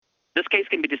This case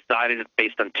can be decided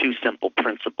based on two simple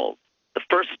principles. The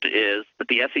first is that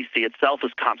the SEC itself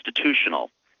is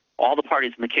constitutional. All the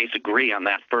parties in the case agree on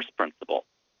that first principle.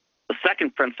 The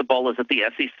second principle is that the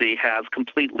SEC has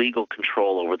complete legal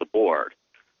control over the board.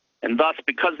 And thus,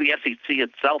 because the SEC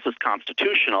itself is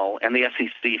constitutional and the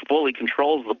SEC fully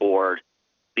controls the board,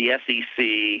 the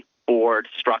SEC board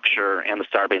structure and the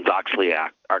Sarbanes-Oxley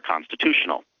Act are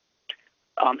constitutional.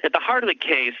 At the heart of the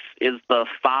case is the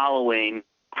following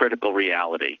critical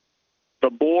reality. The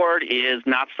board is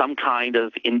not some kind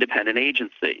of independent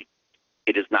agency.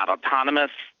 It is not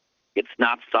autonomous. It's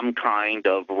not some kind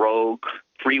of rogue,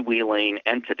 freewheeling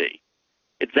entity.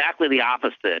 Exactly the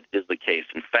opposite is the case,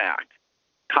 in fact.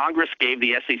 Congress gave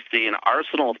the SEC an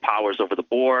arsenal of powers over the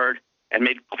board and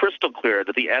made crystal clear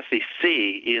that the SEC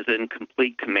is in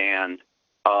complete command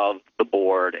of the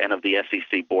board and of the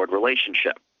SEC-board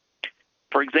relationship.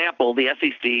 For example, the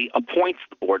SEC appoints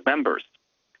the board members.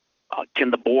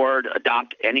 Can the board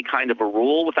adopt any kind of a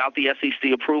rule without the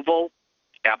SEC approval?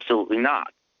 Absolutely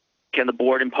not. Can the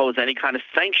board impose any kind of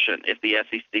sanction if the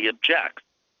SEC objects?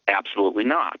 Absolutely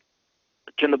not.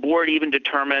 Can the board even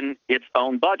determine its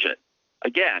own budget?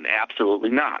 Again, absolutely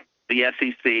not. The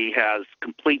SEC has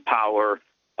complete power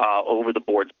over the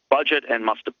board's budget and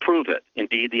must approve it.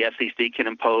 Indeed, the SEC can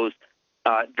impose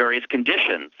various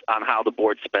conditions on how the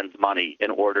board spends money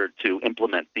in order to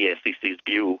implement the SEC's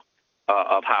view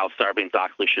of how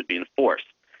Sarbanes-Oxley should be enforced.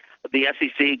 The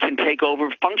SEC can take over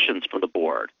functions from the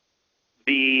board.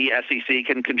 The SEC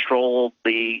can control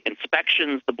the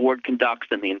inspections the board conducts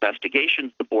and the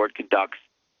investigations the board conducts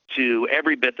to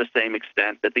every bit the same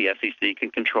extent that the SEC can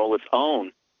control its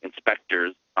own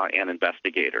inspectors and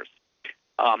investigators.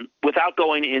 Without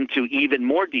going into even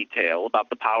more detail about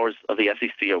the powers of the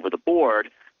SEC over the board,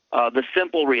 the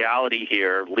simple reality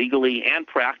here, legally and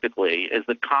practically, is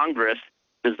that Congress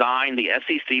designed the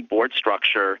SEC board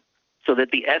structure so that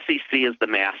the SEC is the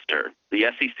master. The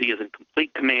SEC is in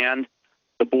complete command.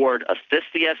 The board assists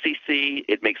the SEC.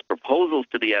 It makes proposals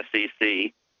to the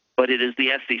SEC, but it is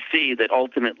the SEC that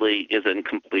ultimately is in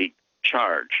complete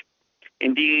charge.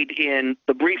 Indeed, in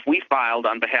the brief we filed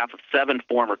on behalf of 7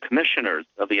 former commissioners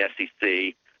of the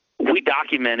SEC, we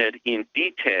documented in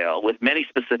detail, with many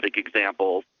specific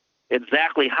examples,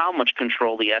 exactly how much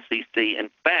control the SEC, in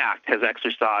fact, has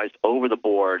exercised over the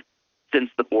board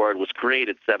since the board was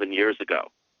created 7 years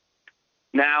ago.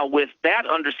 Now, with that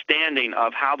understanding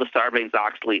of how the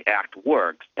Sarbanes-Oxley Act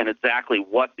works and exactly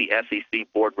what the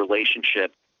SEC-board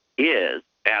relationship is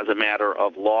as a matter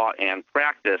of law and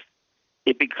practice,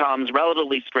 it becomes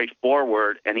relatively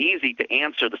straightforward and easy to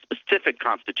answer the specific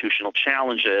constitutional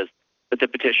challenges that the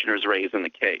petitioners raise in the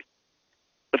case.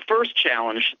 The first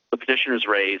challenge the petitioners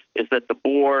raise is that the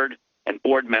board and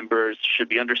board members should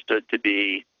be understood to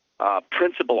be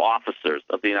principal officers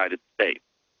of the United States.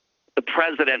 The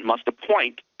president must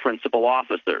appoint principal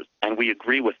officers, and we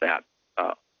agree with that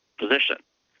position.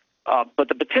 But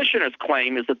the petitioner's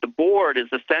claim is that the board is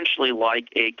essentially like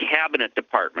a cabinet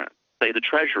department, say the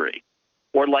Treasury,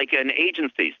 or like an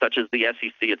agency such as the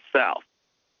SEC itself.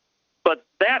 But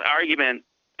that argument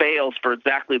fails for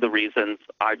exactly the reasons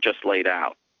I've just laid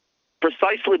out.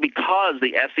 Precisely because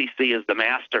the SEC is the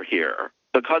master here,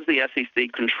 because the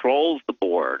SEC controls the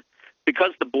board,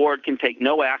 because the board can take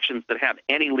no actions that have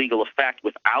any legal effect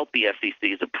without the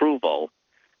SEC's approval,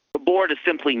 the board is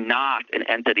simply not an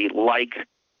entity like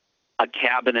a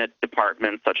cabinet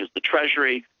department such as the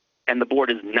Treasury, and the board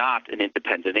is not an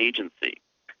independent agency.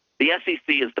 The SEC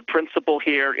is the principal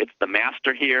here, it's the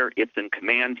master here, it's in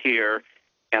command here,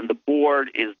 and the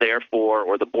board is therefore,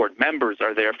 or the board members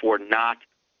are therefore not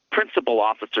principal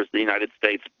officers of the United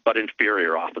States, but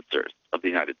inferior officers of the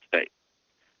United States.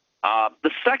 The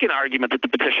second argument that the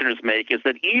petitioners make is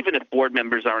that even if board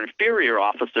members are inferior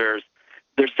officers,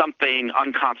 there's something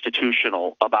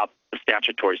unconstitutional about the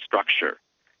statutory structure.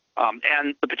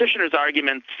 And the petitioner's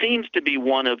argument seems to be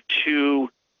one of two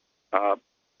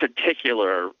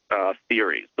particular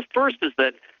theories. The first is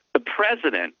that the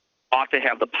president ought to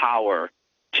have the power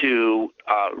to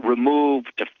remove,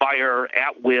 to fire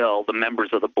at will the members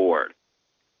of the board.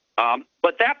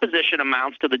 But that position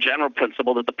amounts to the general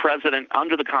principle that the president,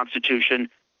 under the Constitution,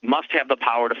 must have the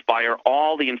power to fire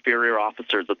all the inferior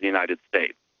officers of the United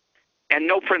States. And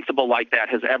no principle like that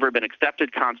has ever been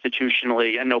accepted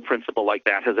constitutionally, and no principle like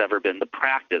that has ever been the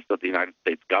practice of the United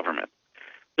States government.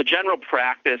 The general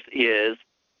practice is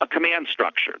a command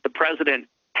structure. The president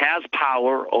has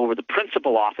power over the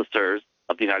principal officers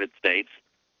of the United States.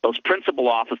 Those principal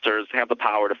officers have the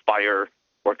power to fire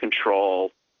or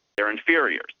control their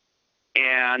inferiors.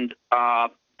 And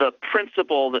the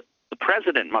principle that the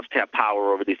president must have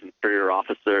power over these inferior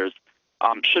officers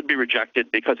should be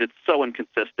rejected because it's so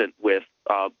inconsistent with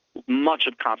much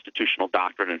of constitutional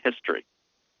doctrine and history.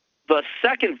 The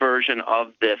second version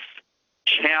of this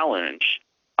challenge,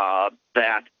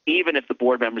 that even if the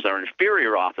board members are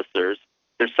inferior officers,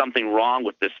 there's something wrong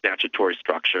with this statutory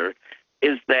structure,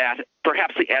 is that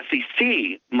perhaps the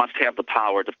SEC must have the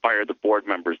power to fire the board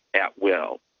members at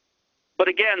will. But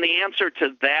again, the answer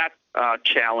to that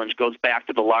challenge goes back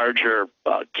to the larger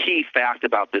key fact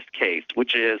about this case,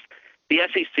 which is the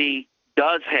SEC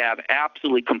does have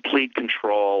absolutely complete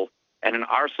control and an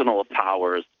arsenal of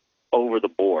powers over the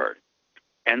board.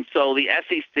 And so the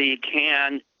SEC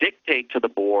can dictate to the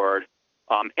board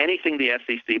anything the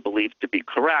SEC believes to be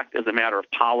correct as a matter of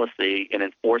policy in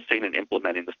enforcing and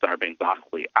implementing the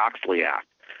Sarbanes-Oxley Act.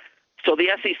 So the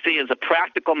SEC, as a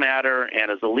practical matter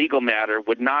and as a legal matter,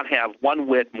 would not have one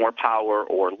whit more power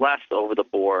or less over the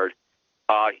board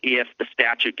if the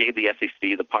statute gave the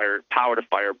SEC the power to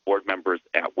fire board members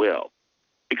at will.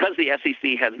 Because the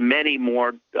SEC has many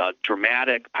more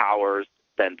dramatic powers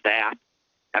than that,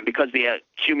 and because the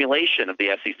accumulation of the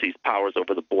SEC's powers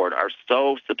over the board are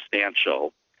so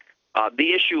substantial,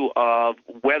 the issue of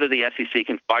whether the SEC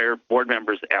can fire board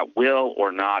members at will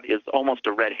or not is almost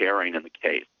a red herring in the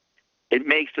case. It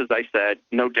makes, as I said,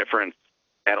 no difference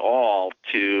at all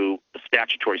to the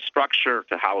statutory structure,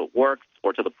 to how it works,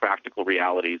 or to the practical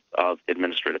realities of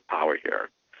administrative power here.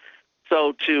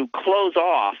 So to close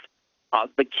off,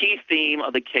 the key theme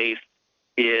of the case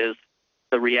is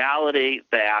the reality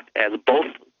that, as both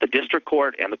the district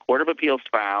court and the Court of Appeals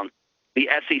found, the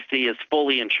SEC is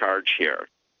fully in charge here.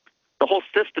 The whole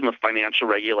system of financial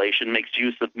regulation makes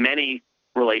use of many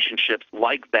relationships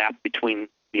like that between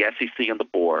the SEC and the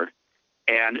board,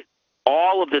 and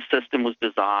all of this system was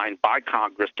designed by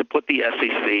Congress to put the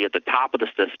SEC at the top of the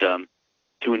system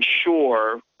to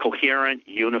ensure coherent,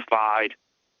 unified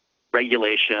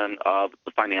regulation of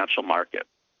the financial market.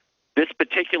 This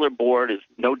particular board is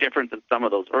no different than some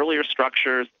of those earlier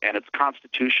structures, and it's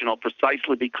constitutional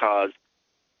precisely because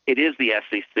it is the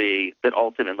SEC that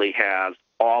ultimately has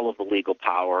all of the legal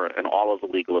power and all of the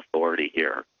legal authority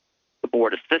here. The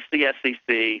board assists the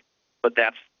SEC, but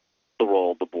that's the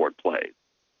role the board plays.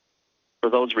 For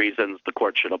those reasons, the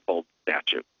court should uphold the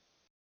statute.